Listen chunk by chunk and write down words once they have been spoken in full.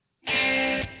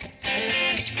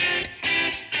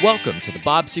Welcome to the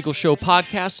Bob Siegel Show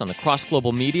podcast on the Cross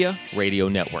Global Media Radio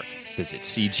Network. Visit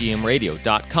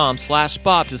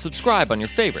cgmradio.com/Bob to subscribe on your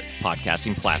favorite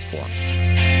podcasting platform.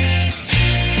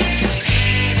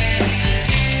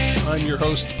 I'm your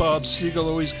host, Bob Siegel.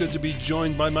 Always good to be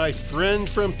joined by my friend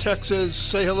from Texas.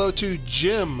 Say hello to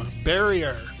Jim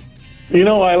Barrier. You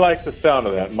know, I like the sound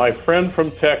of that. My friend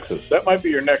from Texas. That might be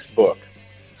your next book.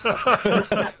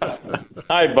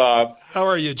 Hi, Bob. How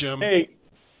are you, Jim? Hey,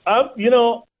 I'm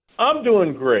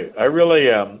doing great. I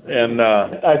really am. And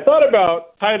I thought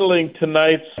about titling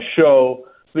tonight's show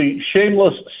the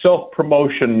Shameless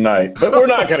Self-Promotion Night, but we're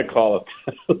not going to call it.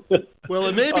 Well,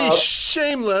 it may be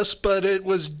shameless, but it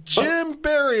was Jim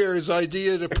Barrier's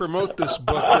idea to promote this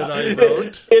book that I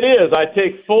wrote. It is. I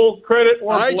take full credit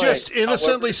or I blame. just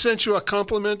innocently sent you a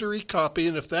complimentary copy,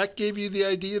 and if that gave you the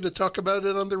idea to talk about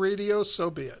it on the radio, so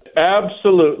be it.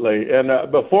 Absolutely.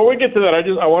 And before we get to that,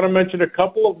 I want to mention a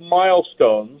couple of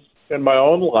milestones in my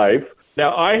own life.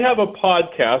 Now, I have a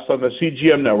podcast on the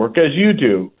CGM network, as you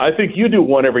do. I think you do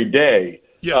one every day.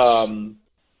 Yes. And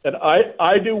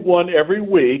I do one every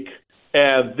week.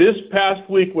 And this past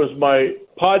week was my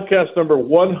podcast number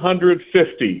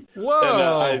 150.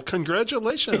 Whoa,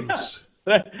 congratulations.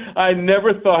 Yeah, I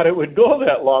never thought it would go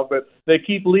that long, but they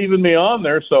keep leaving me on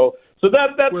there. So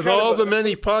that's with all the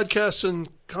many podcasts and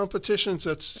competitions,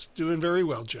 that's doing very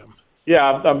well, Jim. Yeah,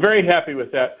 I'm very happy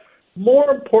with that.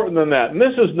 More important than that, and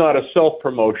this is not a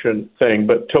self-promotion thing,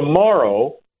 but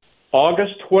tomorrow,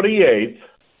 August 28th,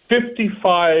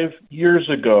 55 years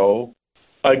ago,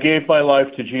 I gave my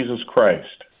life to Jesus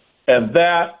Christ. And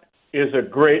that is a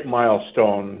great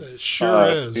milestone. It sure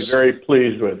is. To be very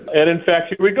pleased with. And in fact,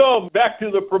 here we go. Back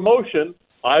to the promotion.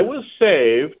 I was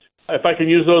saved. If I can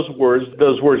use those words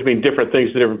mean different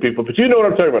things to different people, but you know what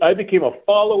I'm talking about. I became a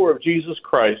follower of Jesus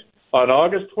Christ on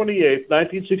August 28th,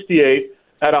 1968,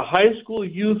 at a high school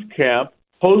youth camp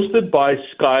hosted by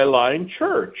Skyline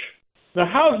Church. Now,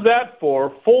 how's that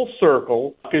for full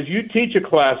circle? Because you teach a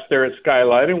class there at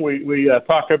Skyline, and we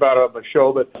talk about it on the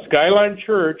show, but Skyline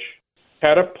Church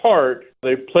had a part.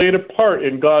 They played a part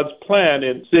in God's plan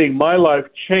in seeing my life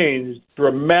change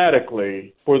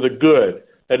dramatically for the good.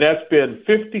 And that's been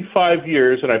 55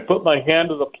 years, and I put my hand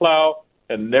to the plow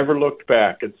and never looked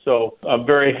back. And so I'm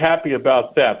very happy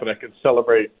about that I can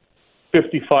celebrate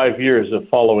 55 years of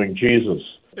following Jesus.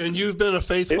 And you've been a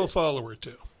faithful follower,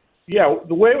 too. Yeah,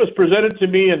 the way it was presented to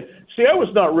me, and see, I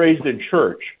was not raised in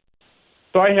church,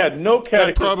 so I had no catechism.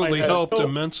 That probably helped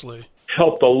immensely.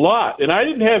 Helped a lot, and I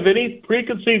didn't have any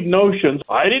preconceived notions.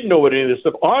 I didn't know what any of this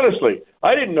stuff. Honestly,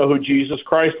 I didn't know who Jesus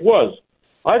Christ was.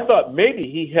 I thought maybe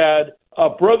he had a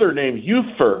brother named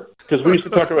Youthfer, because we used to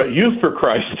talk about Youth for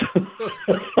Christ.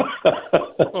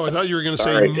 Oh, I thought you were going to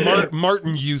say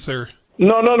Martin Youther.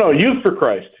 No, Youth for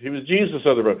Christ. He was Jesus'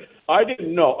 other brother. I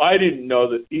didn't know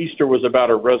that Easter was about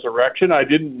a resurrection. I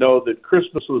didn't know that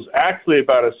Christmas was actually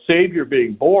about a Savior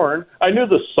being born. I knew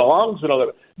the songs and all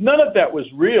that. None of that was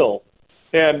real.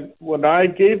 And when I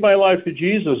gave my life to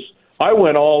Jesus, I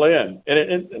went all in.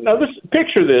 And now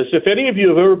picture this. If any of you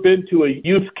have ever been to a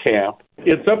youth camp,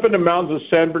 it's up in the mountains of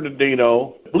San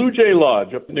Bernardino, Blue Jay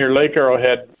Lodge up near Lake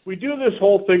Arrowhead. We do this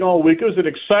whole thing all week. It was an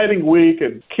exciting week,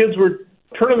 and kids were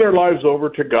turning their lives over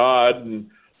to God. And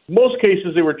most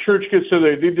cases, they were church kids, so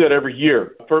they did that every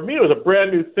year. For me, it was a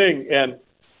brand new thing. And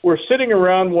we're sitting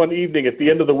around one evening at the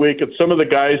end of the week, and some of the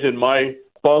guys in my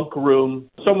bunk room,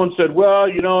 someone said, well,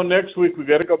 next week we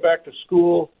got to go back to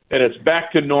school, and it's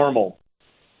back to normal.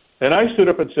 And I stood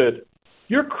up and said,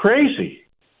 you're crazy.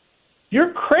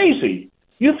 You're crazy.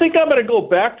 You think I'm going to go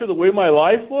back to the way my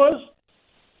life was?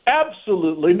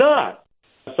 Absolutely not.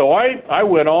 So I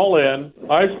went all in.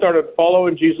 I started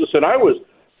following Jesus, and I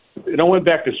went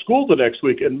back to school the next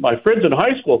week, and my friends in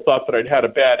high school thought that I'd had a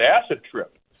bad acid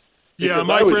trip. Yeah,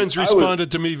 my friends responded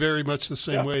to me very much the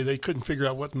same way. They couldn't figure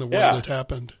out what in the world had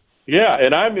happened. Yeah,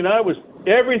 and I was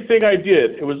everything I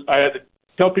did. I had to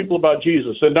tell people about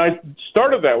Jesus, and I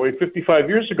started that way 55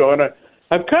 years ago, and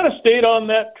I've kind of stayed on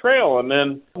that trail. And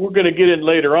then we're going to get in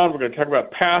later on. We're going to talk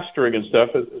about pastoring and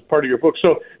stuff as part of your book.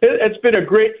 So it's been a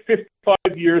great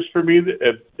 55 years for me.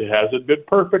 It hasn't been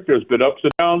perfect. There's been ups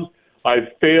and downs. I've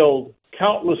failed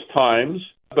countless times,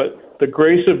 but the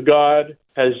grace of God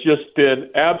has just been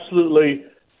absolutely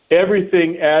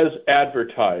everything as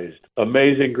advertised.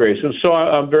 Amazing grace. And so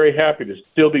I'm very happy to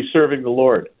still be serving the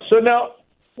Lord. So now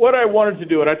what I wanted to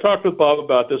do, and I talked with Bob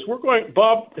about this,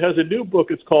 Bob has a new book.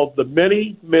 It's called The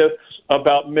Many Myths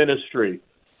About Ministry.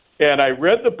 And I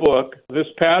read the book this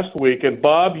past week, and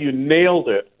Bob, you nailed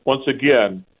it once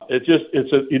again.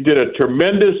 You did a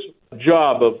tremendous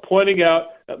job of pointing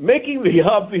out, making the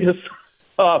obvious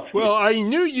tough. Well, I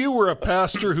knew you were a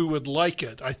pastor who would like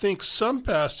it. I think some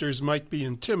pastors might be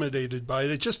intimidated by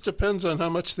it. It just depends on how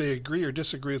much they agree or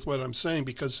disagree with what I'm saying,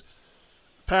 because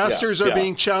pastors are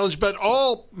being challenged, but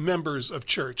all members of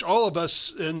church, all of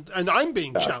us, and I'm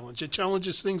being challenged. It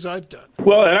challenges things I've done.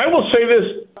 Well, and I will say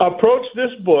this, approach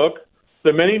this book,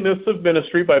 The Many Myths of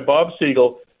Ministry by Bob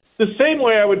Siegel, the same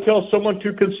way I would tell someone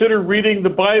to consider reading the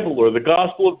Bible or the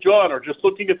Gospel of John or just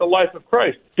looking at the life of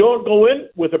Christ. Don't go in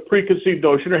with a preconceived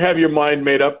notion or have your mind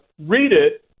made up. Read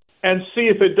it and see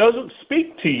if it doesn't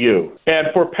speak to you. And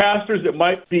for pastors that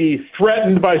might be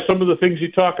threatened by some of the things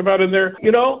you talk about in there,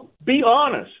 be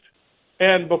honest.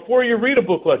 And before you read a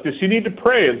book like this, you need to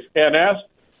pray and ask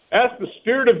the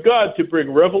Spirit of God to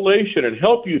bring revelation and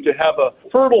help you to have a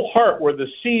fertile heart where the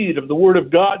seed of the Word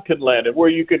of God can land and where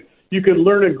you can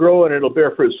learn and grow and it'll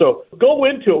bear fruit. So go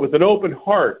into it with an open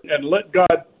heart and let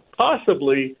God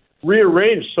possibly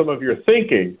rearrange some of your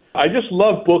thinking. I just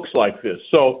love books like this.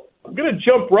 So I'm going to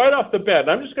jump right off the bat,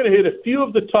 and I'm just going to hit a few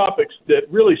of the topics that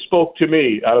really spoke to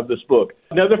me out of this book.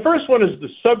 Now, the first one is the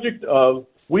subject of,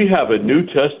 we have a New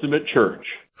Testament church.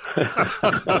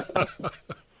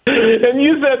 And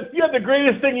you said, the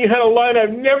greatest thing, you had a line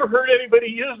I've never heard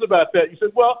anybody use about that. You said,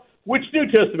 well, which New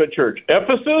Testament church?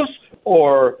 Ephesus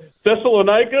or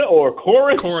Thessalonica or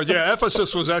Corinth?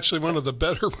 Ephesus was actually one of the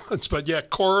better ones, but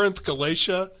Corinth,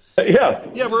 Galatia.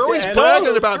 Yeah, we're always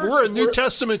bragging about we're a New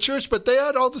Testament church, but they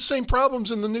had all the same problems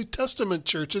in the New Testament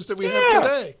churches that we have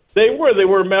today. They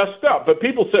were messed up, but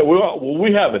people say, well,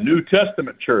 we have a New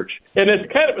Testament church. And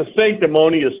it's kind of a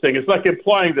sanctimonious thing. It's like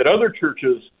implying that other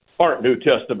churches aren't New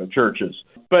Testament churches.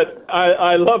 But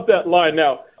I love that line.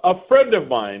 Now, a friend of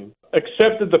mine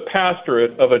accepted the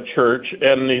pastorate of a church,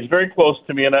 and he's very close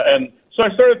to me, and so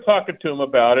I started talking to him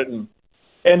about it, and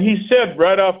he said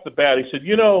right off the bat, he said,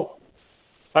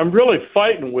 I'm really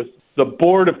fighting with the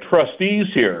board of trustees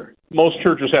here. Most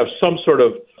churches have some sort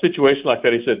of situation like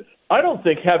that. He said, I don't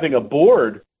think having a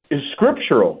board is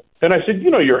scriptural. And I said,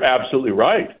 you're absolutely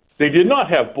right. They did not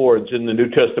have boards in the New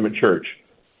Testament church.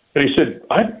 And he said,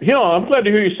 I'm glad to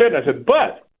hear you say it. And I said,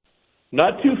 but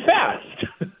not too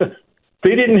fast.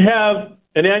 They didn't have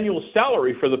an annual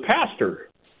salary for the pastor.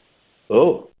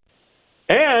 Oh.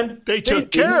 And they took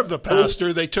care of the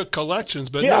pastor. They took collections,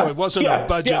 but no, it wasn't a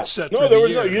budget set for the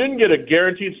year. You didn't get a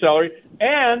guaranteed salary.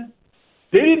 And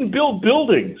they didn't build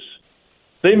buildings.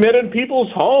 They met in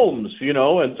people's homes,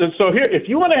 And so here, if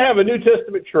you want to have a New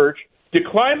Testament church,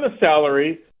 decline the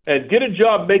salary and get a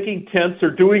job making tents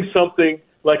or doing something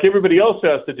like everybody else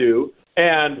has to do,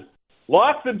 and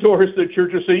lock the doors to the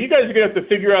church and say, you guys are going to have to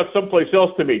figure out someplace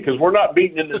else to meet because we're not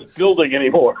meeting in this building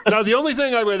anymore. Now, the only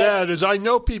thing I would add is I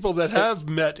know people that have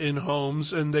met in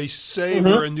homes, and they say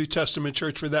we're a New Testament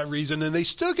church for that reason, and they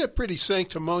still get pretty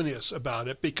sanctimonious about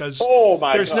it because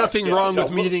there's nothing wrong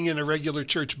with meeting in a regular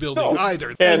church building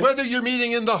either. And whether you're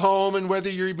meeting in the home and whether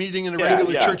you're meeting in a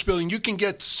regular church building, you can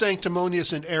get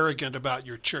sanctimonious and arrogant about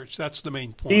your church. That's the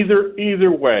main point.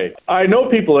 Either way. I know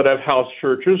people that have house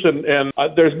churches, and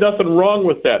there's nothing wrong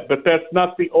with that, but that's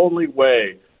not the only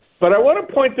way. But I want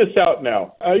to point this out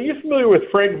now. Are you familiar with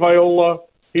Frank Viola?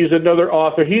 He's another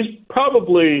author. He's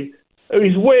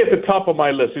way at the top of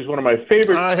my list. He's one of my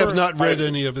favorites. I have not read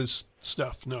any of his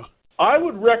stuff, no. I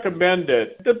would recommend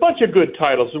it. A bunch of good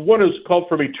titles. One is called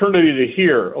From Eternity to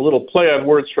Here, a little play on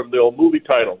words from the old movie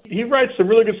title. He writes some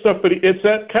really good stuff, but it's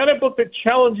that kind of book that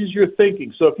challenges your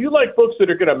thinking. So if you like books that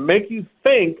are going to make you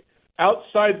think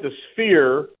outside the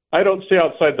sphere, I don't say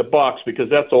outside the box because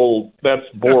that's old, that's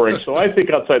boring. So I think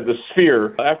outside the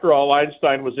sphere. After all,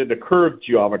 Einstein was into curved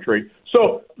geometry.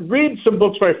 So read some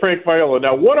books by Frank Viola.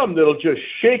 Now, one of them that'll just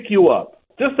shake you up,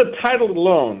 just the title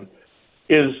alone,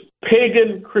 is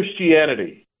Pagan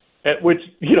Christianity, at which,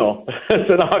 it's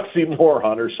an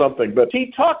oxymoron or something. But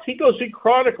he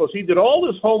chronicles, he did all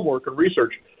this homework and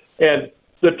research, and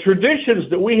the traditions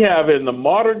that we have in the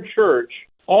modern church,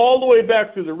 all the way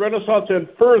back through the Renaissance and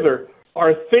further,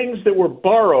 are things that were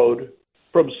borrowed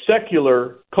from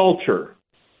secular culture.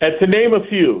 And to name a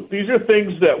few, these are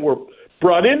things that were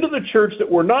brought into the church that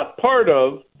were not part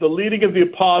of the leading of the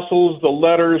apostles, the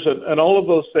letters, and all of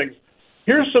those things.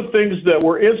 Here's some things that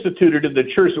were instituted in the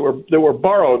church that were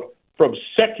borrowed from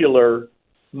secular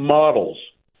models.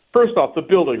 First off, the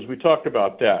buildings. We talked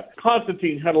about that.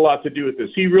 Constantine had a lot to do with this.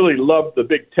 He really loved the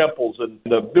big temples and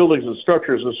the buildings and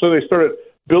structures, and so they started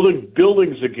building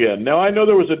buildings again. Now, I know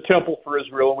there was a temple for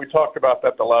Israel, and we talked about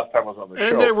that the last time I was on the show.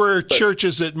 And there were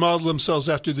churches that modeled themselves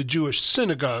after the Jewish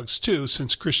synagogues, too,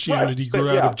 since Christianity grew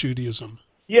out of Judaism.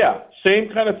 Yeah, same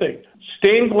kind of thing.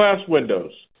 Stained glass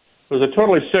windows was a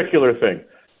totally secular thing.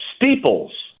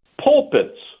 Steeples,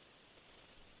 pulpits,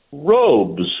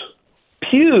 robes,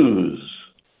 pews.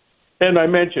 And I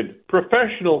mentioned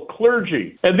professional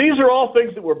clergy. And these are all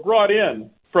things that were brought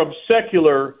in from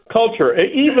secular culture.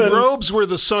 And robes were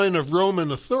the sign of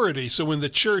Roman authority. So when the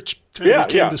church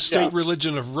became the state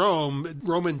religion of Rome,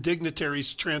 Roman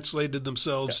dignitaries translated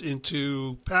themselves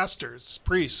into pastors,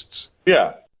 priests.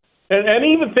 Yeah. And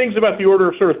even things about the order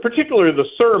of service, particularly the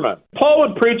sermon. Paul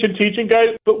would preach and teach, and guys,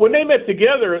 but when they met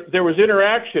together, there was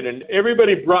interaction, and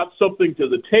everybody brought something to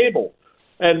the table.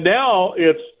 And now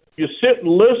it's you sit and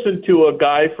listen to a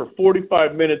guy for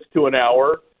 45 minutes to an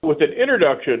hour with an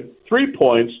introduction, 3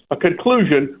 points, a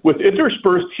conclusion with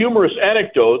interspersed humorous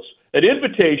anecdotes, an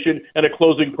invitation, and a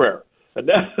closing prayer. And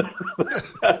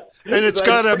it's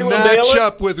got to match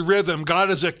up with rhythm. God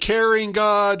is a caring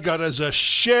God. God is a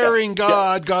sharing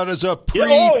God. God is a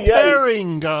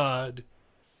preparing God.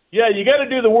 Yeah, you got to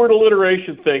do the word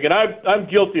alliteration thing, and I'm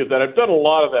guilty of that. I've done a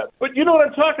lot of that. But you know what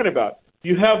I'm talking about.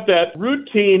 You have that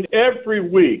routine every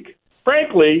week.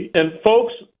 Frankly, and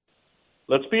folks,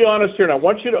 let's be honest here, and I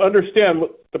want you to understand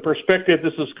the perspective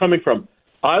this is coming from.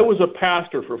 I was a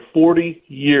pastor for 40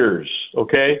 years,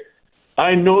 okay?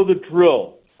 I know the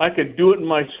drill. I can do it in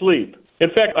my sleep. In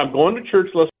fact, I'm going to church.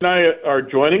 Leslie and I are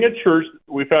joining a church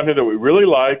we found here that we really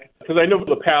like because I know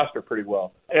the pastor pretty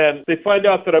well. And they find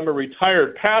out that I'm a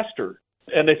retired pastor.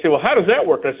 And they say, well, how does that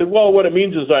work? I said, well, what it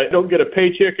means is I don't get a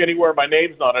paycheck anywhere. My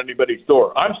name's not on anybody's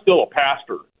door. I'm still a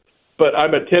pastor. But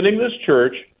I'm attending this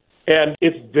church, and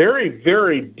it's very,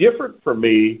 very different for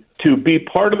me to be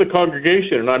part of the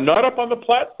congregation. And I'm not up on the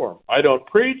platform. I don't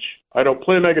preach. I don't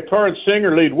play my guitar and sing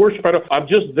or lead worship. I'm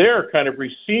just there kind of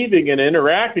receiving and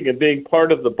interacting and being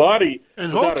part of the body.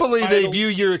 And hopefully they view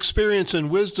your experience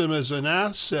and wisdom as an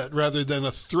asset rather than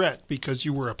a threat because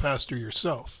you were a pastor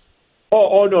yourself.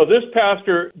 Oh, no, this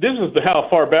pastor, this is how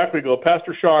far back we go.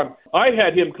 Pastor Sean, I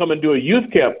had him come and do a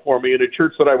youth camp for me in a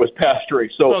church that I was pastoring.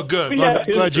 So, good. I'm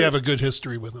glad you have a good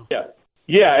history with him. Yeah.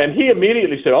 Yeah, and he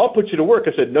immediately said, I'll put you to work.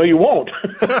 I said, no, you won't.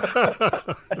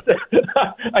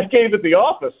 I gave it the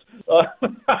office.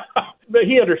 But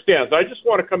he understands. I just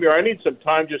want to come here. I need some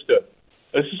time this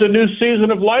is a new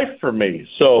season of life for me.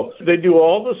 So they do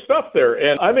all the stuff there.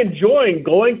 And I'm enjoying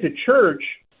going to church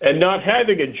and not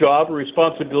having a job or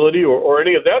responsibility or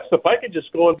any of that stuff. I can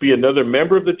just go and be another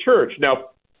member of the church.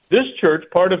 Now, this church,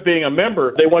 part of being a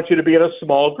member, they want you to be in a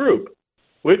small group,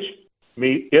 which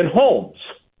meet in homes.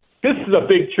 This is a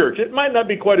big church. It might not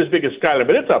be quite as big as Skyline,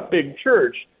 but it's a big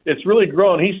church. It's really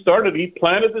grown. He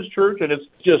planted this church, and it's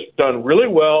just done really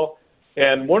well.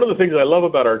 And one of the things I love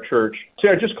about our church,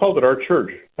 I just called it our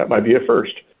church. That might be a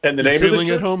first. And the name of the church,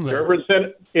 at home there.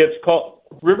 It's called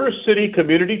River City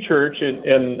Community Church,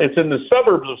 and it's in the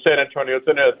suburbs of San Antonio. It's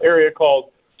in an area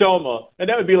called Selma, and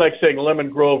that would be like saying Lemon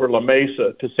Grove or La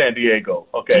Mesa to San Diego.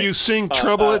 Okay. Do you sing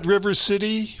Trouble at River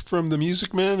City from The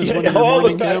Music Man as one of your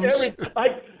morning hymns?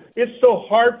 It's so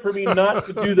hard for me not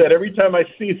to do that every time I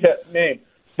see that name.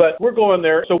 But we're going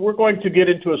there, so we're going to get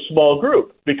into a small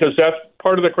group because that's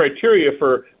part of the criteria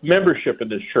for membership in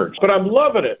this church. But I'm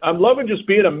loving it. I'm loving just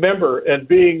being a member and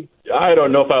I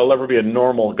don't know if I'll ever be a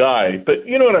normal guy, but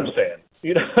you know what I'm saying.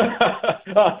 You know,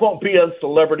 I won't be on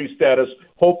celebrity status,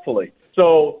 hopefully.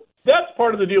 So that's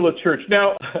part of the deal with church.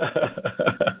 Now,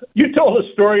 you told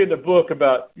a story in the book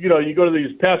about, you go to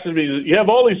these pastors meetings, you have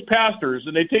all these pastors,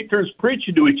 and they take turns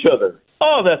preaching to each other.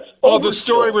 Oh, that's the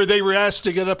story where they were asked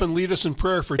to get up and lead us in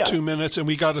prayer for 2 minutes, and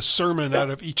we got a sermon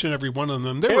out of each and every one of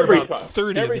them. There were about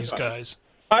 30 of these guys.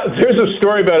 There's a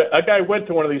story about it. A guy went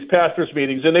to one of these pastors'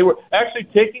 meetings, and they were actually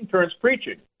taking turns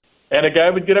preaching. And a guy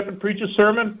would get up and preach a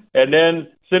sermon, and then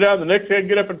sit down. The next guy would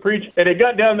get up and preach. And it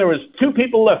got down, there was 2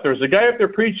 people left. There was a guy up there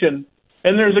preaching,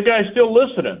 and there's a guy still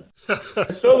listening.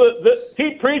 So the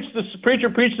preacher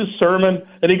preached his sermon,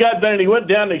 and he got done, and he went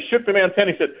down, and he shook the man's hand.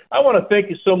 He said, I want to thank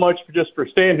you so much for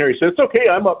staying here. He said, it's okay,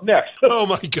 I'm up next. Oh,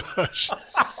 my gosh.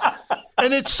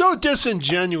 And it's so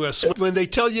disingenuous. When they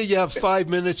tell you have 5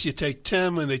 minutes, you take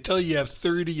 10. When they tell you have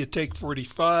 30, you take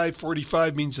 45.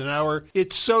 45 means an hour.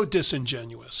 It's so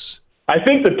disingenuous. I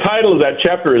think the title of that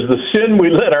chapter is The Sin We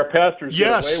Let Our Pastors Get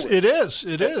Away With. Yes, it is.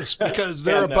 It is. Because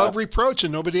they're above reproach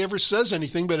and nobody ever says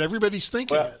anything, but everybody's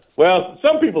thinking it. Well,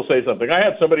 some people say something. I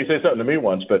had somebody say something to me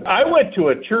once, but I went to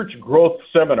a church growth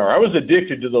seminar. I was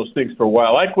addicted to those things for a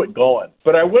while. I quit going.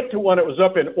 But I went to one that was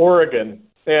up in Oregon,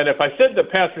 and if I said the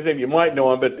pastor's name, you might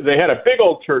know him, but they had a big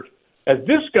old church. And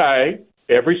this guy,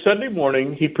 every Sunday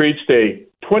morning, he preached a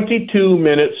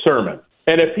 22-minute sermon.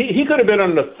 And if he could have been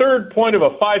on the third point of a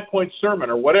 5-point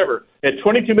sermon or whatever, at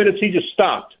 22 minutes, he just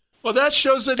stopped. Well, that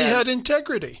shows that he had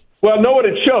integrity. Well, know what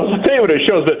it shows. I'll tell you what it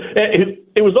shows. But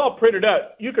it was all printed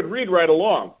out. You could read right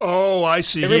along. Oh, I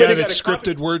see. He had it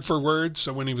scripted word for word,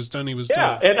 so when he was done, he was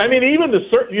done. Yeah, and I mean, even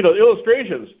the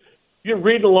illustrations, you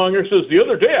read along there. It says, the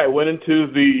other day I went into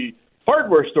the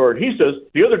hardware store, and he says,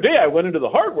 the other day I went into the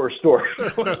hardware store.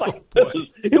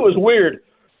 It was weird.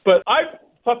 But I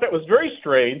thought that was very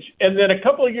strange. And then a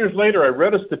couple of years later, I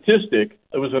read a statistic.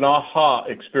 It was an aha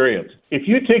experience. If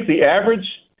you take the average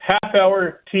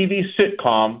half-hour TV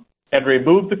sitcom and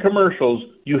remove the commercials,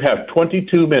 you have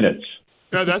 22 minutes.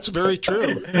 Yeah, that's very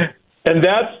true. And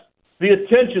that's the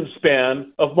attention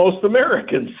span of most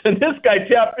Americans. And this guy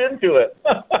tapped into it.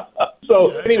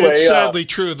 It's sadly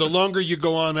true. The longer you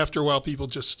go on, after a while, people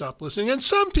just stop listening. And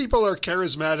some people are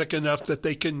charismatic enough that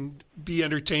they can be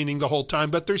entertaining the whole time,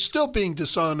 but they're still being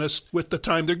dishonest with the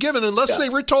time they're given, unless they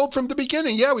were told from the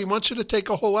beginning, we want you to take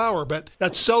a whole hour. But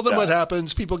that's seldom what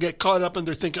happens. People get caught up and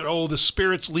they're thinking, the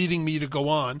Spirit's leading me to go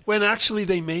on, when actually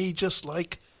they may just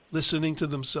like listening to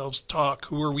themselves talk.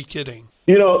 Who are we kidding?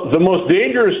 The most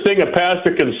dangerous thing a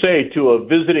pastor can say to a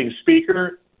visiting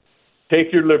speaker,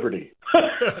 take your liberty.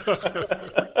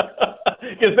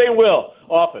 Because they will,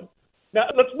 often. Now,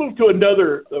 let's move to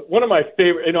another, one of my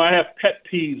favorite, I have pet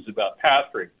peeves about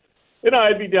pastoring.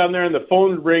 I'd be down there and the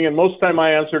phone would ring, and most of the time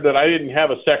I answered that I didn't have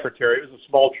a secretary. It was a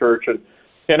small church,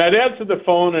 and I'd answer the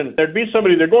phone, and there'd be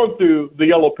somebody, they're going through the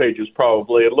yellow pages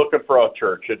probably and looking for a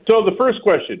church. And so the first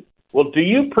question, well, do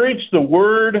you preach the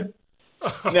word?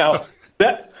 Now,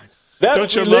 that's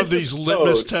don't you love these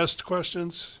litmus test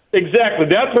questions? Exactly.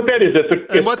 That's what that is.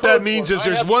 And what that means is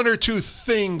there's one or two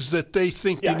things that they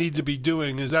think they need to be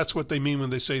doing. That's what they mean when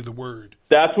they say the word.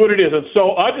 That's what it is. And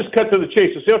so I just cut to the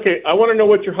chase and say, okay, I want to know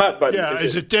what your hot button is. Yeah,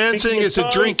 is it dancing? Is it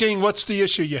drinking? What's the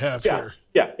issue you have here?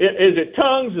 Yeah. Is it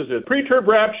tongues? Is it pre-trib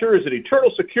rapture? Is it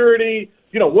eternal security?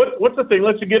 What's the thing?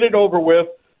 Let's get it over with.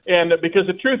 And because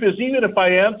the truth is, even if I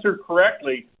answer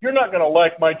correctly, you're not going to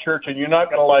like my church and you're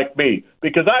not going to like me,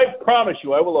 because I promise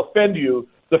you I will offend you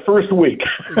the first week.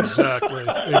 Exactly.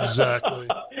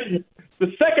 The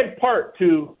second part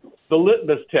to the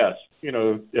litmus test,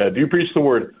 do you preach the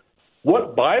word?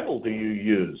 What Bible do you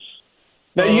use?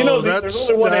 Now, there's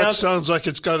only one answer. That sounds like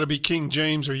it's got to be King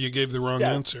James, or you gave the wrong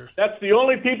answer. That's the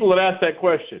only people that ask that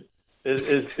question.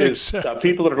 Is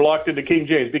people that are locked into King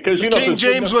James, because King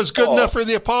James was good enough for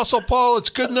the Apostle Paul. It's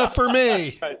good enough for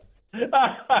me.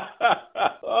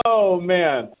 Oh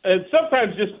man! And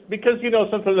sometimes just because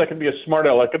sometimes I can be a smart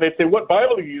aleck, and they say, "What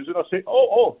Bible do you use?" And I'll say,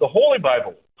 "Oh, the Holy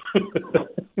Bible."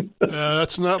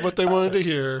 That's not what they wanted to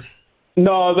hear.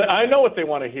 No, I know what they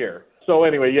want to hear. So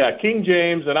anyway, King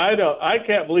James, and I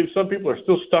can't believe some people are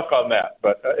still stuck on that.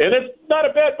 But and it's not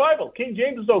a bad Bible. King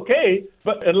James is okay,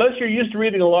 but unless you're used to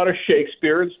reading a lot of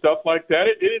Shakespeare and stuff like that,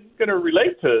 it isn't going to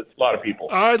relate to a lot of people.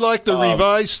 I like the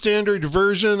Revised Standard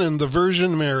Version and the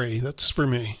Virgin Mary. That's for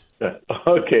me.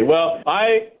 Okay, well,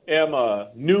 I am a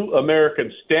New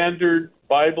American Standard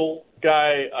Bible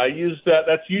guy. I use that.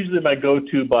 That's usually my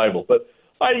go-to Bible, but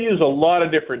I use a lot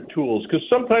of different tools, because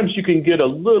sometimes you can get a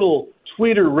little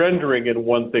sweeter rendering in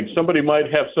one thing. Somebody might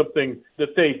have something that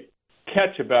they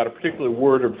catch about a particular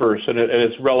word or verse, and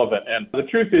it's relevant. And the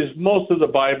truth is, most of the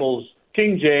Bibles,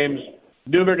 King James,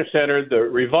 New American Standard, the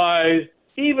Revised,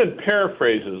 even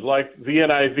paraphrases like the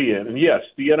NIV. And yes,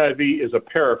 the NIV is a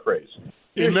paraphrase.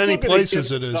 In many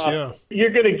places it is, yeah.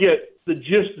 You're going to get the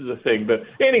gist of the thing. But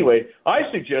anyway, I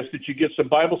suggest that you get some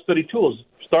Bible study tools.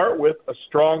 Start with a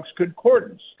Strong's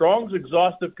Concordance, Strong's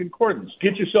Exhaustive Concordance.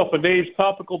 Get yourself a Nave's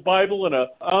Topical Bible and a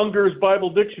Unger's Bible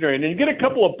Dictionary. And then you get a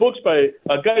couple of books by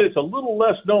a guy that's a little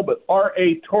less known, but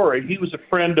R.A. Torrey. He was a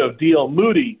friend of D.L.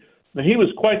 Moody, and he was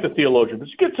quite the theologian. But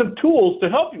you get some tools to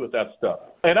help you with that stuff.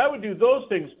 And I would do those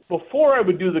things before I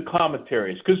would do the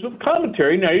commentaries, because with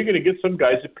commentary, now you're going to get some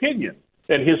guy's opinion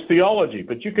and his theology.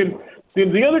 But you can,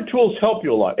 the other tools help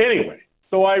you a lot. Anyway.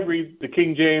 So I read the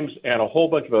King James and a whole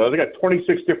bunch of others. I got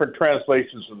 26 different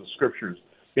translations of the scriptures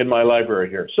in my library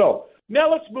here. So now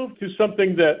let's move to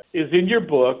something that is in your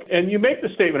book, and you make the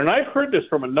statement, and I've heard this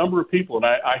from a number of people, and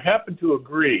I happen to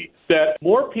agree, that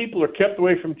more people are kept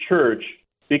away from church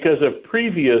because of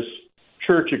previous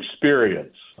church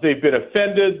experience. They've been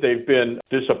offended, they've been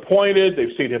disappointed,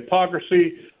 they've seen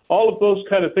hypocrisy. All of those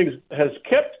kind of things has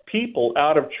kept people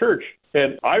out of church.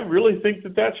 And I really think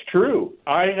that that's true.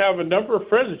 I have a number of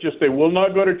friends that just, they will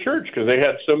not go to church because they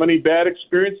had so many bad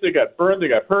experiences. They got burned, they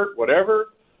got hurt,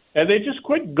 whatever, and they just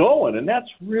quit going. And that's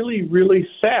really, really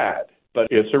sad. But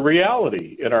it's a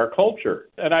reality in our culture.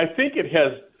 And I think it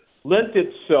has lent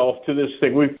itself to this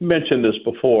thing. We've mentioned this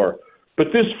before. But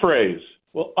this phrase,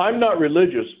 well, I'm not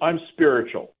religious, I'm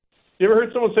spiritual. You ever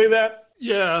heard someone say that?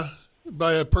 Yeah.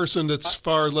 By a person that's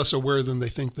far less aware than they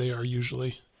think they are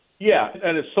usually. Yeah,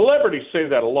 and celebrities say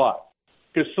that a lot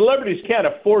because celebrities can't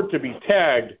afford to be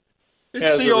tagged.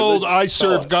 It's the old "I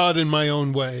serve God in my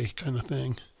own way" kind of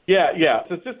thing. Yeah.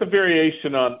 So it's just a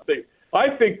variation on things. I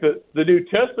think that the New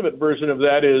Testament version of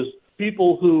that is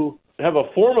people who have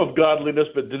a form of godliness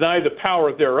but deny the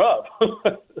power thereof.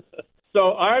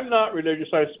 So I'm not religious,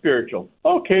 I'm spiritual.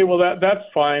 Okay, well, that's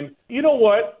fine. You know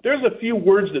what? There's a few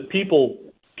words that people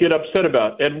get upset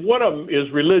about, and one of them is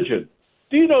religion.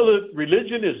 Do you know that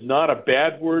religion is not a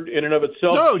bad word in and of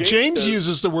itself? No, James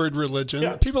uses the word religion.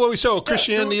 Yeah. People always say,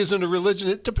 Christianity isn't a religion.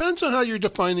 It depends on how you're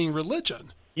defining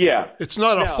religion. Yeah. It's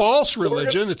not a false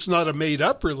religion. It's not a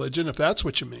made-up religion, if that's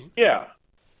what you mean. Yeah.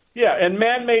 Yeah, and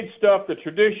man-made stuff, the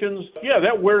traditions,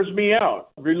 that wears me out.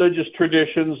 Religious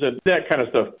traditions and that kind of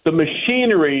stuff. The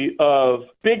machinery of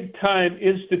big-time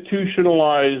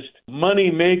institutionalized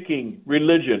money-making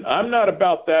religion, I'm not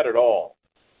about that at all.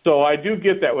 So I do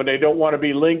get that when they don't want to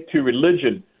be linked to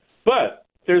religion. But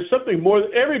there's something more.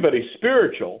 Everybody's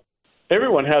spiritual.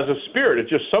 Everyone has a spirit. It's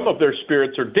just some of their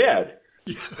spirits are dead,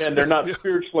 and they're not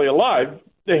spiritually alive.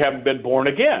 They haven't been born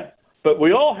again. But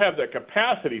we all have that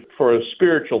capacity for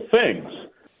spiritual things.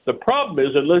 The problem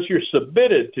is, unless you're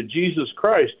submitted to Jesus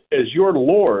Christ as your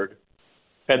Lord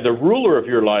and the ruler of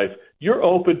your life, you're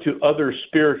open to other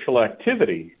spiritual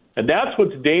activity. And that's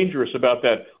what's dangerous about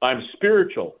that. I'm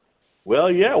spiritual.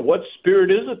 Well, yeah, what spirit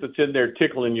is it that's in there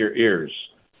tickling your ears?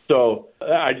 So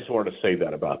I just wanted to say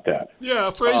that about that. Yeah,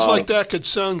 a phrase like that could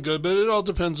sound good, but it all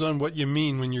depends on what you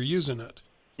mean when you're using it.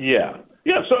 Yeah.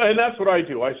 Yeah, so and that's what I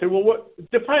do. I say, well,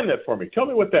 define that for me. Tell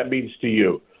me what that means to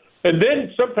you. And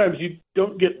then sometimes you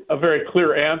don't get a very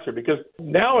clear answer because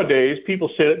nowadays people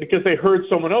say it because they heard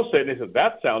someone else say it and they said,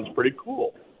 that sounds pretty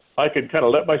cool. I could kind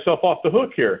of let myself off the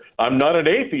hook here. I'm not an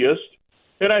atheist.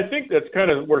 And I think that's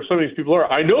kind of where some of these people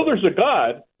are. I know there's a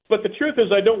God, but the truth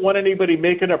is I don't want anybody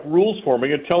making up rules for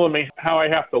me and telling me how I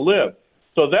have to live.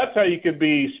 So that's how you can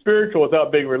be spiritual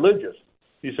without being religious.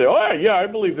 You say, I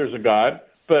believe there's a God,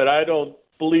 but I don't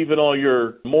believe in all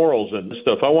your morals and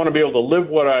stuff. I want to be able to live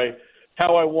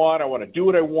how I want. I want to do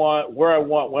what I want, where I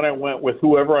want, when I want, with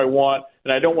whoever I want.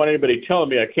 And I don't want anybody telling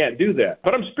me I can't do that.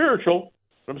 But I'm spiritual.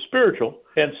 And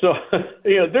so,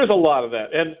 there's a lot of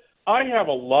that. And I have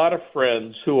a lot of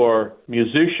friends who are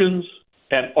musicians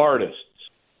and artists.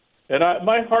 And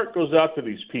my heart goes out to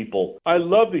these people. I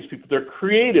love these people. They're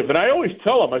creative. And I always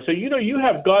tell them, I say, you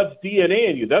have God's DNA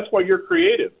in you. That's why you're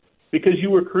creative. Because you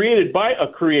were created by a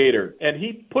creator, and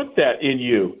he put that in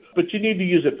you. But you need to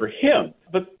use it for him.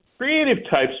 But creative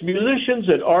types, musicians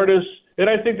and artists, and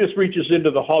I think this reaches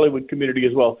into the Hollywood community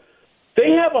as well,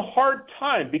 they have a hard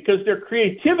time because their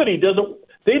creativity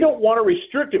they don't want to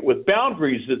restrict it with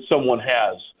boundaries that someone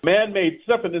has, man-made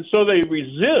stuff, and so they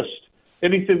resist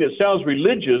anything that sounds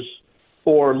religious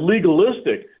or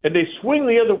legalistic, and they swing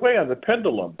the other way on the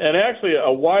pendulum. And actually,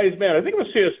 a wise man, I think it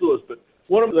was C.S. Lewis, but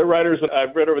one of the writers that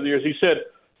I've read over the years, he said,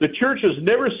 the church has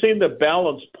never seen the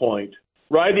balance point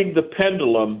riding the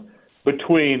pendulum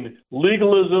between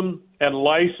legalism and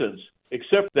license,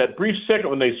 except that brief second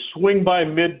when they swing by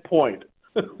midpoint.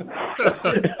 It's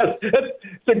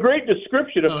a great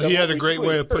description of he had a great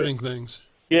way of putting things.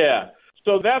 Yeah.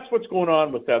 So that's what's going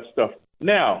on with that stuff.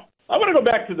 Now, I want to go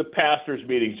back to the pastors'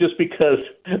 meetings just because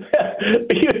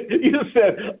you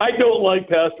said, I don't like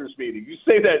pastors' meetings. You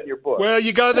say that in your book. Well,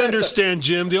 you got to understand,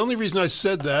 Jim, the only reason I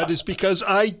said that is because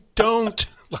I don't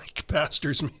like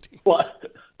pastors' meetings. What?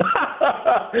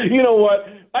 You know what?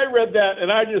 I read that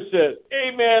and I just said,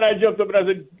 amen. I jumped up and I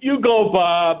said, you go,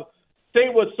 Bob. Say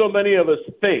what so many of us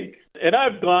think. And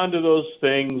I've gone to those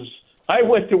things. I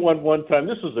went to one time.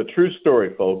 This is a true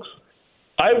story, folks.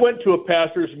 I went to a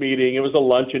pastor's meeting. It was a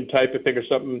luncheon type of thing or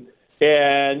something,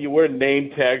 and you wear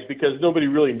name tags because nobody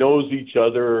really knows each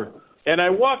other. And I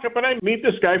walk up and I meet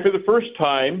this guy for the first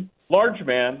time, large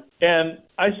man, and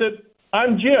I said,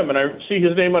 I'm Jim, and I see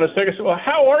his name on a second. I said, well,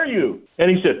 how are you?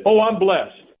 And he said, I'm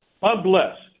blessed. I'm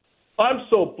blessed. I'm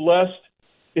so blessed.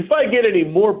 If I get any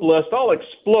more blessed, I'll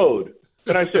explode.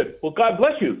 And I said, well, God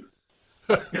bless you.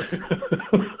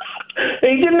 And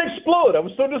he didn't explode. I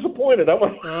was so disappointed. I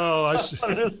wanted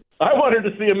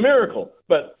to see a miracle.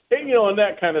 But, and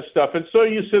that kind of stuff. And so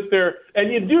you sit there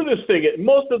and you do this thing.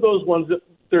 Most of those ones,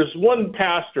 there's one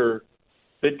pastor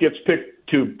that gets picked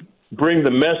to bring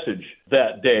the message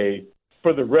that day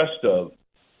for the rest of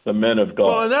the men of God.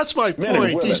 Well, and that's my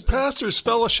point. These pastors'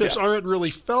 fellowships aren't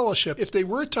really fellowship. If they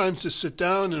were times to sit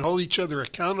down and hold each other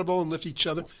accountable and lift each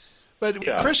other. But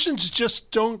Christians just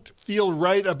don't feel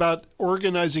right about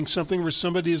organizing something where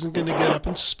somebody isn't going to get up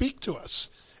and speak to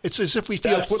us. It's as if we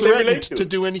feel threatened to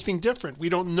do anything different. We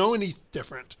don't know any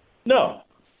different. No.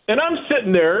 And I'm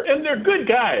sitting there, and they're good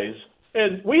guys.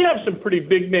 And we have some pretty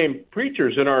big-name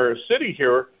preachers in our city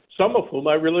here, some of whom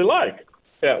I really like.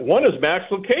 One is Max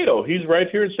Lucado. He's right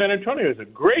here in San Antonio. He's a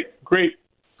great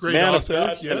man author, of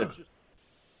God, yeah.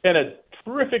 and a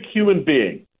terrific human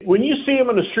being. When you see him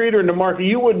in the street or in the market,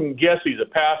 you wouldn't guess he's a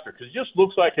pastor because he just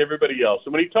looks like everybody else.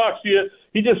 And when he talks to you,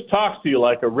 he just talks to you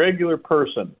like a regular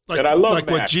person. And I love like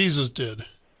Max. what Jesus did.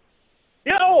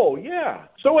 Yeah, oh, yeah.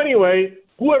 So anyway,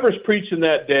 whoever's preaching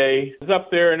that day is up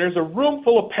there, and there's a room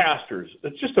full of pastors.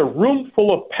 It's just a room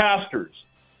full of pastors.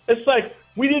 It's like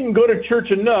we didn't go to church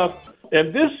enough,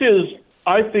 and this is,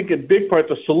 I think, in big part,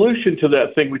 the solution to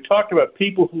that thing. We talked about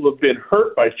people who have been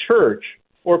hurt by church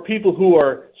or people who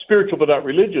are spiritual but not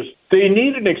religious. They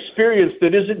need an experience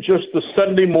that isn't just the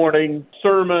Sunday morning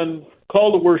sermon,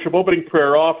 call to worship, opening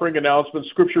prayer, offering announcements,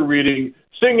 scripture reading,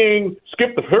 singing,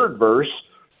 skip the third verse,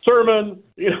 sermon,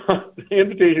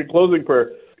 invitation, closing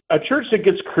prayer. A church that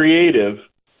gets creative,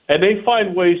 and they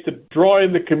find ways to draw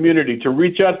in the community, to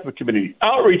reach out to the community,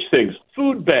 outreach things,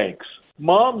 food banks,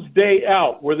 Mom's Day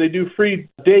Out, where they do free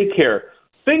daycare.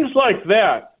 Things like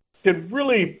that can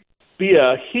really be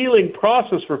a healing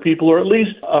process for people, or at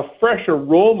least a fresh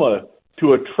aroma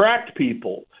to attract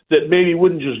people that maybe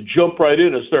wouldn't just jump right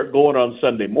in and start going on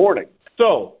Sunday morning.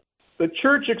 So the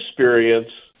church experience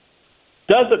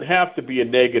doesn't have to be a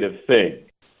negative thing.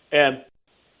 And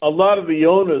a lot of the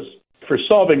onus for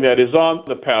solving that is on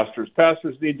the pastors.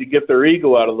 Pastors need to get their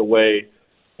ego out of the way.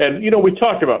 And, we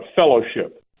talk about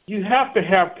fellowship. You have to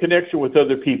have connection with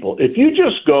other people. If you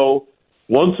just go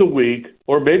once a week,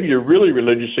 or maybe you're really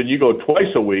religious and you go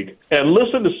twice a week and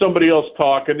listen to somebody else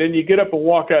talk, and then you get up and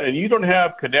walk out and you don't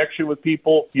have connection with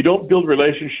people, you don't build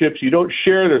relationships, you don't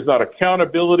share, there's not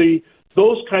accountability,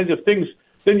 those kinds of things,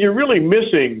 then you're really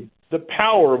missing the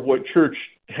power of what church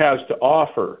has to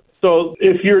offer. So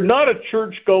if you're not a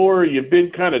churchgoer, you've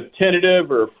been kind of tentative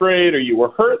or afraid, or you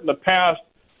were hurt in the past,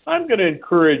 I'm going to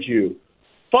encourage you.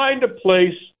 Find a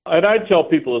place, and I tell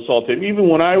people this all the time, even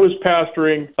when I was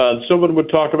pastoring, someone would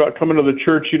talk about coming to the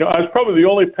church, I was probably the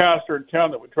only pastor in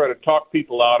town that would try to talk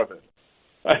people out of it.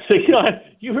 I say,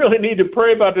 you really need to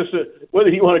pray about this, whether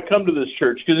you want to come to this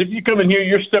church, because if you come in here,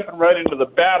 you're stepping right into the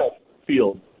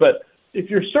battlefield. But if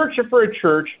you're searching for a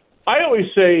church, I always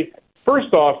say,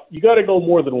 first off, you got to go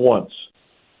more than once,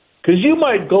 because you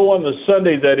might go on the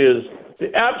Sunday that is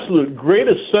the absolute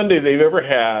greatest Sunday they've ever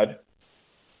had,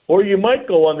 or you might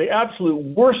go on the absolute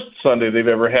worst Sunday they've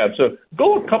ever had. So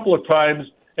go a couple of times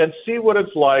and see what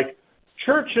it's like.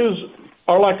 Churches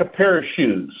are like a pair of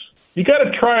shoes. You got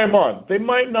to try them on. They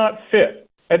might not fit.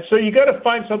 And so you got to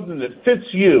find something that fits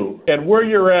you and where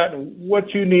you're at and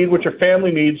what you need, what your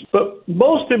family needs. But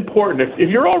most important, if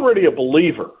you're already a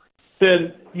believer,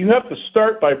 then you have to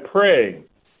start by praying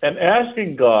and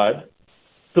asking God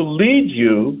to lead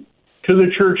you to the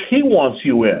church He wants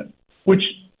you in, which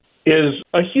is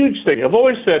a huge thing. I've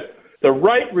always said the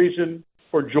right reason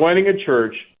for joining a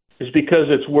church is because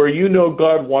it's where you know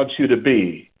God wants you to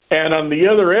be. And on the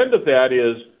other end of that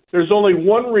is there's only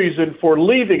one reason for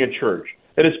leaving a church,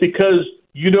 and it's because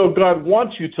you know God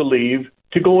wants you to leave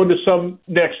to go into some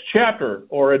next chapter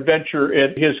or adventure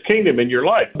in His kingdom in your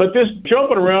life. But this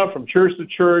jumping around from church to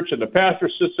church, and the pastor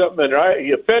says something and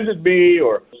he offended me,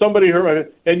 or somebody hurt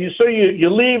me, and you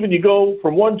leave and you go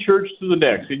from one church to the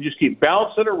next, and you just keep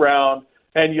bouncing around,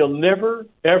 and you'll never,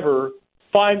 ever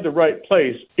find the right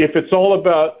place if it's all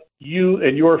about you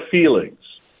and your feelings,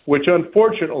 which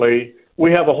unfortunately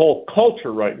we have a whole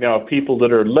culture right now of people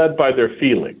that are led by their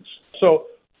feelings. So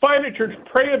find a church,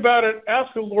 pray about it,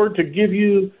 ask the Lord to give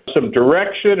you some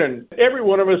direction, and every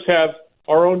one of us have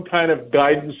our own kind of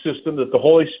guidance system that the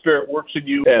Holy Spirit works in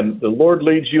you, and the Lord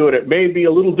leads you, and it may be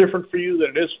a little different for you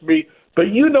than it is for me, but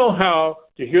you know how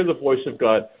to hear the voice of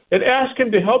God, and ask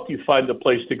Him to help you find the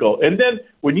place to go. And then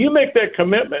when you make that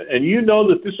commitment, and you know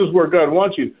that this is where God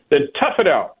wants you, then tough it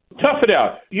out. Tough it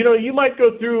out. You might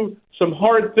go through some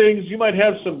hard things. You might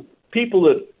have some people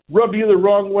that rub you the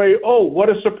wrong way. Oh, what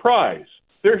a surprise.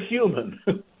 They're human.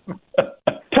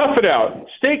 Tough it out.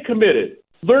 Stay committed.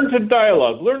 Learn to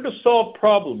dialogue. Learn to solve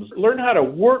problems. Learn how to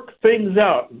work things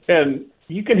out. And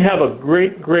you can have a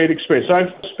great, great experience.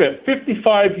 I've spent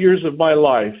 55 years of my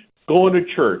life going to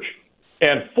church,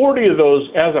 and 40 of those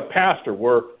as a pastor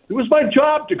it was my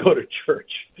job to go to church.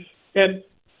 And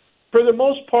for the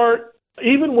most part,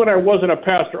 even when I wasn't a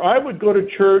pastor, I would go to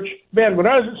church. Man, when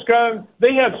I was in Scotland,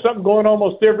 they had something going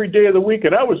almost every day of the week,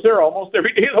 and I was there almost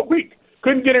every day of the week.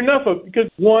 Couldn't get enough of it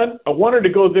because, one, I wanted to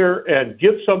go there and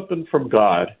get something from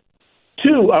God.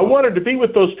 Two, I wanted to be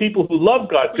with those people who love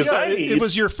God. It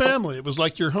was your family. It was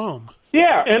like your home.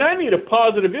 Yeah, and I need a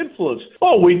positive influence.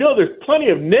 Oh, we know there's plenty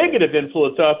of negative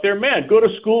influence out there. Man, go to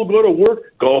school, go to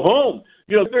work, go home.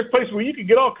 There's places where you can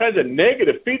get all kinds of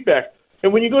negative feedback.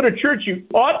 And when you go to church, you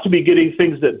ought to be getting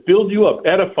things that build you up.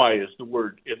 Edify is the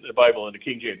word in the Bible in the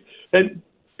King James. And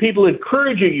people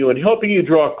encouraging you and helping you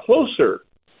draw closer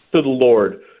to the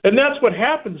Lord. And that's what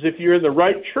happens if you're in the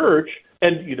right church.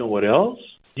 And you know what else?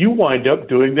 You wind up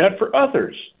doing that for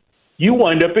others. You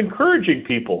wind up encouraging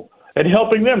people and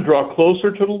helping them draw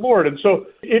closer to the Lord. And so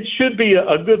it should be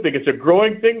a good thing. It's a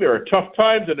growing thing. There are tough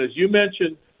times. And as you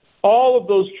mentioned, all of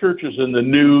those churches in the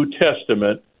New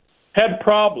Testament had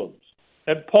problems.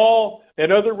 And Paul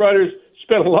and other writers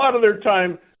spent a lot of their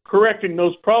time correcting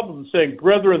those problems, saying,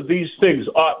 brethren, these things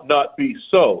ought not be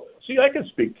so. See, I can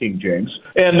speak King James.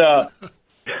 And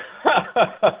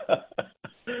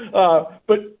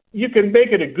but you can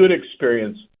make it a good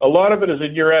experience. A lot of it is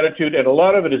in your attitude, and a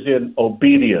lot of it is in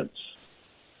obedience.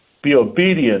 Be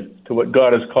obedient to what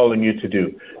God is calling you to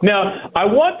do. Now, I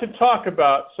want to talk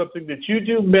about something that you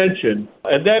do mention,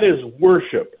 and that is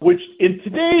worship, which in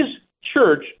today's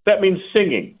church, that means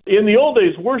singing. In the old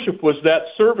days, worship was that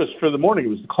service for the morning. It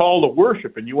was the call to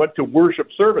worship, and you went to worship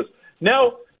service.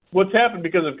 Now, what's happened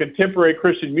because of contemporary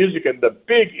Christian music and the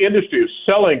big industry of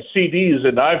selling CDs,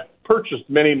 and I've purchased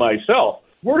many myself,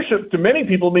 worship to many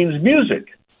people means music.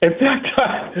 In fact,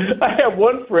 I have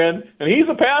one friend, and he's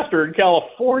a pastor in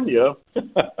California,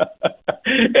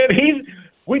 and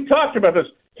we talked about this.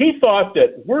 He thought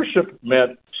that worship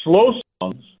meant slow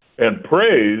songs and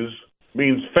praise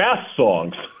means fast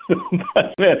songs.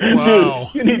 Man, wow.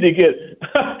 Dude,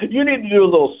 you need to do a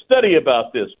little study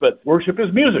about this. But worship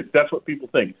is music. That's what people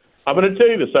think. I'm going to tell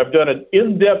you this. I've done an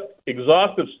in-depth,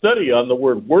 exhaustive study on the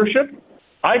word worship.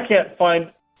 I can't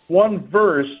find one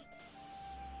verse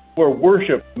where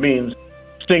worship means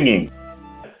singing.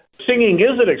 Singing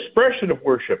is an expression of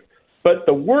worship, but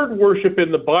the word worship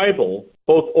in the Bible,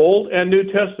 both Old and New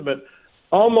Testament,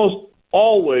 almost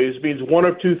always means one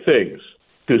of two things: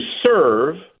 to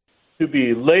serve, to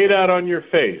be laid out on your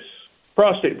face,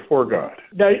 prostrate before God.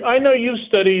 Now, I know you've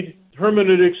studied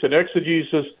hermeneutics and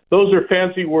exegesis. Those are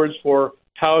fancy words for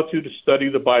how to study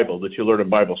the Bible that you learn in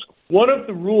Bible school. One of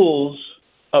the rules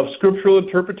of scriptural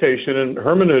interpretation and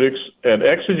hermeneutics and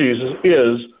exegesis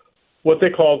is what they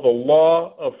call the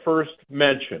law of first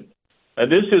mention. And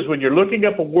this is when you're looking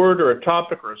up a word or a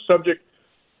topic or a subject,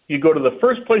 you go to the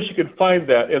first place you can find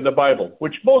that in the Bible,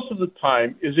 which most of the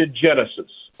time is in Genesis,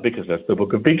 because that's the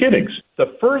book of beginnings.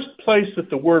 The first place that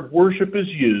the word worship is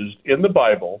used in the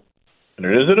Bible, and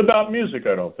it isn't about music,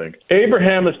 I don't think,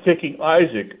 Abraham is taking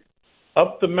Isaac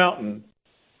up the mountain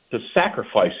to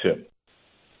sacrifice him.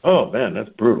 Oh, man, that's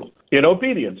brutal. In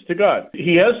obedience to God.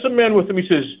 He has some men with him. He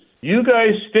says, you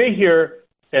guys stay here,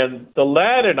 and the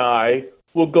lad and I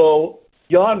will go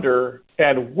yonder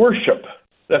and worship.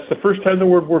 That's the first time the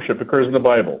word worship occurs in the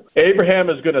Bible. Abraham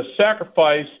is going to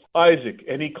sacrifice Isaac,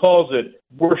 and he calls it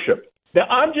worship. Now,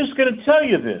 I'm just going to tell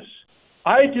you this.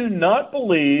 I do not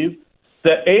believe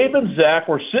that Abe and Zach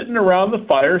were sitting around the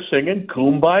fire singing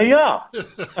Kumbaya.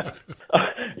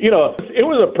 It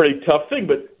was a pretty tough thing,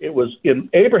 but it was in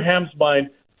Abraham's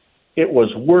mind, it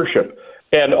was worship.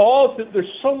 And there's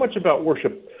so much about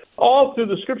worship. All through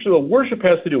the scripture, the worship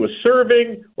has to do with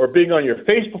serving or being on your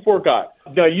face before God.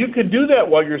 Now, you can do that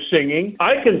while you're singing.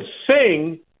 I can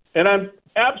sing, and I'm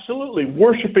absolutely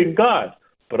worshiping God.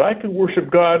 But I can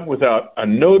worship God without a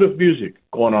note of music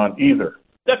going on either.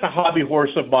 That's a hobby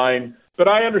horse of mine. But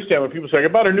I understand when people say,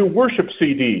 about a new worship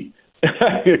CD.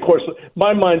 Of course,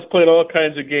 my mind's playing all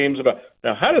kinds of games about,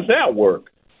 now, how does that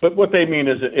work? But what they mean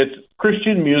is it's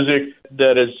Christian music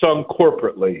that is sung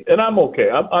corporately. And I'm okay.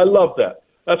 I love that.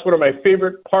 That's one of my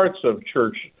favorite parts of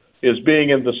church, is being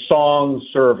in the song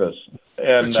service.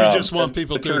 And, but you just want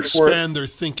people to expand their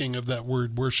thinking of that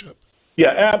word worship.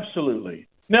 Yeah, absolutely.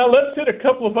 Now, let's hit a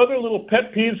couple of other little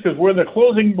pet peeves, because we're in the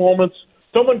closing moments.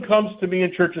 Someone comes to me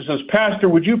in church and says, Pastor,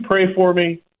 would you pray for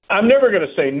me? I'm never going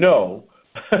to say no.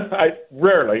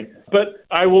 Rarely. But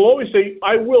I will always say,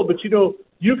 I will. But,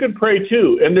 you can pray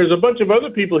too. And there's a bunch of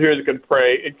other people here that can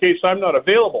pray in case I'm not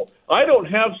available. I don't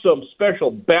have some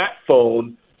special bat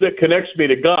phone that connects me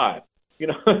to God.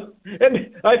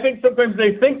 And I think sometimes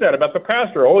they think that about the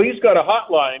pastor. Oh, he's got a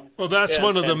hotline. Well, that's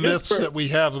one of the myths that we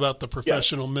have about the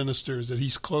professional ministers, that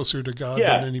he's closer to God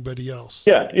than anybody else.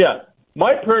 Yeah.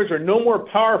 My prayers are no more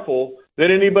powerful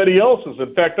than anybody else's.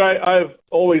 In fact, I've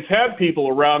always had people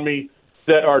around me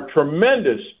that are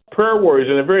tremendous prayer warriors,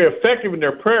 and they're very effective in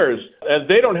their prayers. And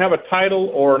they don't have a title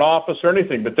or an office or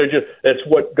anything, but it's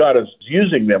what God is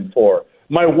using them for.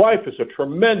 My wife is a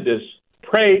tremendous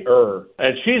prayer,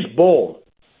 and she's bold.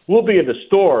 we'll be in the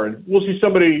store and we'll see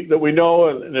somebody that we know,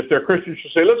 and if they're Christians,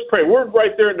 she'll say, let's pray. We're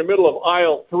right there in the middle of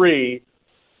aisle 3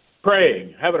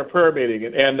 praying, having a prayer meeting,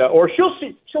 or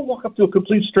she'll walk up to a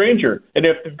complete stranger, and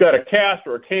if they've got a cast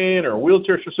or a cane or a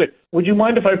wheelchair, she'll say, would you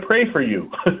mind if I pray for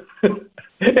you?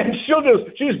 And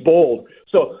she's bold.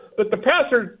 So, but the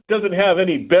pastor doesn't have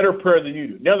any better prayer than you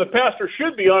do. Now, the pastor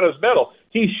should be on his mettle.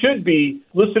 He should be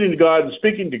listening to God and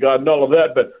speaking to God and all of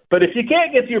that. But if you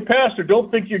can't get to your pastor,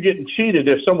 don't think you're getting cheated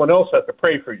if someone else has to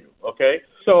pray for you, okay?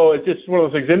 So it's just one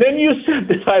of those things. And then you said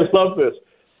this, I love this.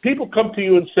 People come to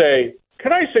you and say,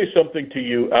 can I say something to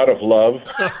you out of love?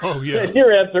 Oh, yeah. And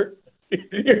your answer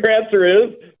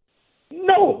is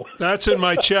no. That's in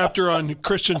my chapter on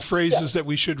Christian phrases that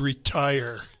we should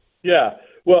retire. Yeah.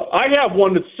 Well, I have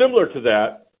one that's similar to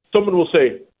that. Someone will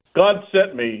say, God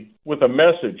sent me with a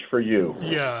message for you.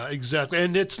 Yeah, exactly.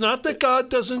 And it's not that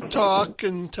God doesn't talk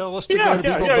and tell us to go to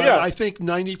people, but I think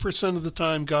 90% of the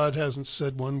time God hasn't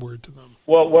said one word to them.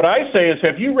 Well, what I say is,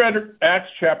 have you read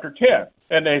Acts chapter 10?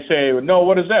 And they say, no,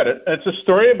 what is that? It's a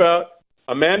story about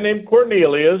a man named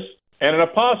Cornelius and an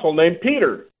apostle named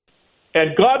Peter.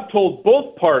 And God told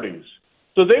both parties.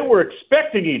 So they were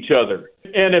expecting each other.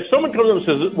 And if someone comes up and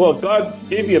says, well, God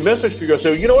gave me a message for you, I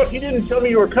say, you know what? He didn't tell me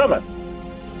you were coming.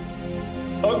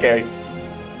 Okay.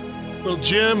 Well,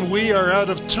 Jim, we are out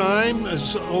of time.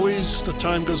 As always, the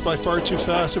time goes by far too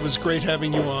fast. It was great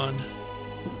having you on.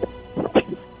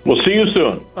 We'll see you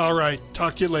soon. All right.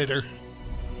 Talk to you later.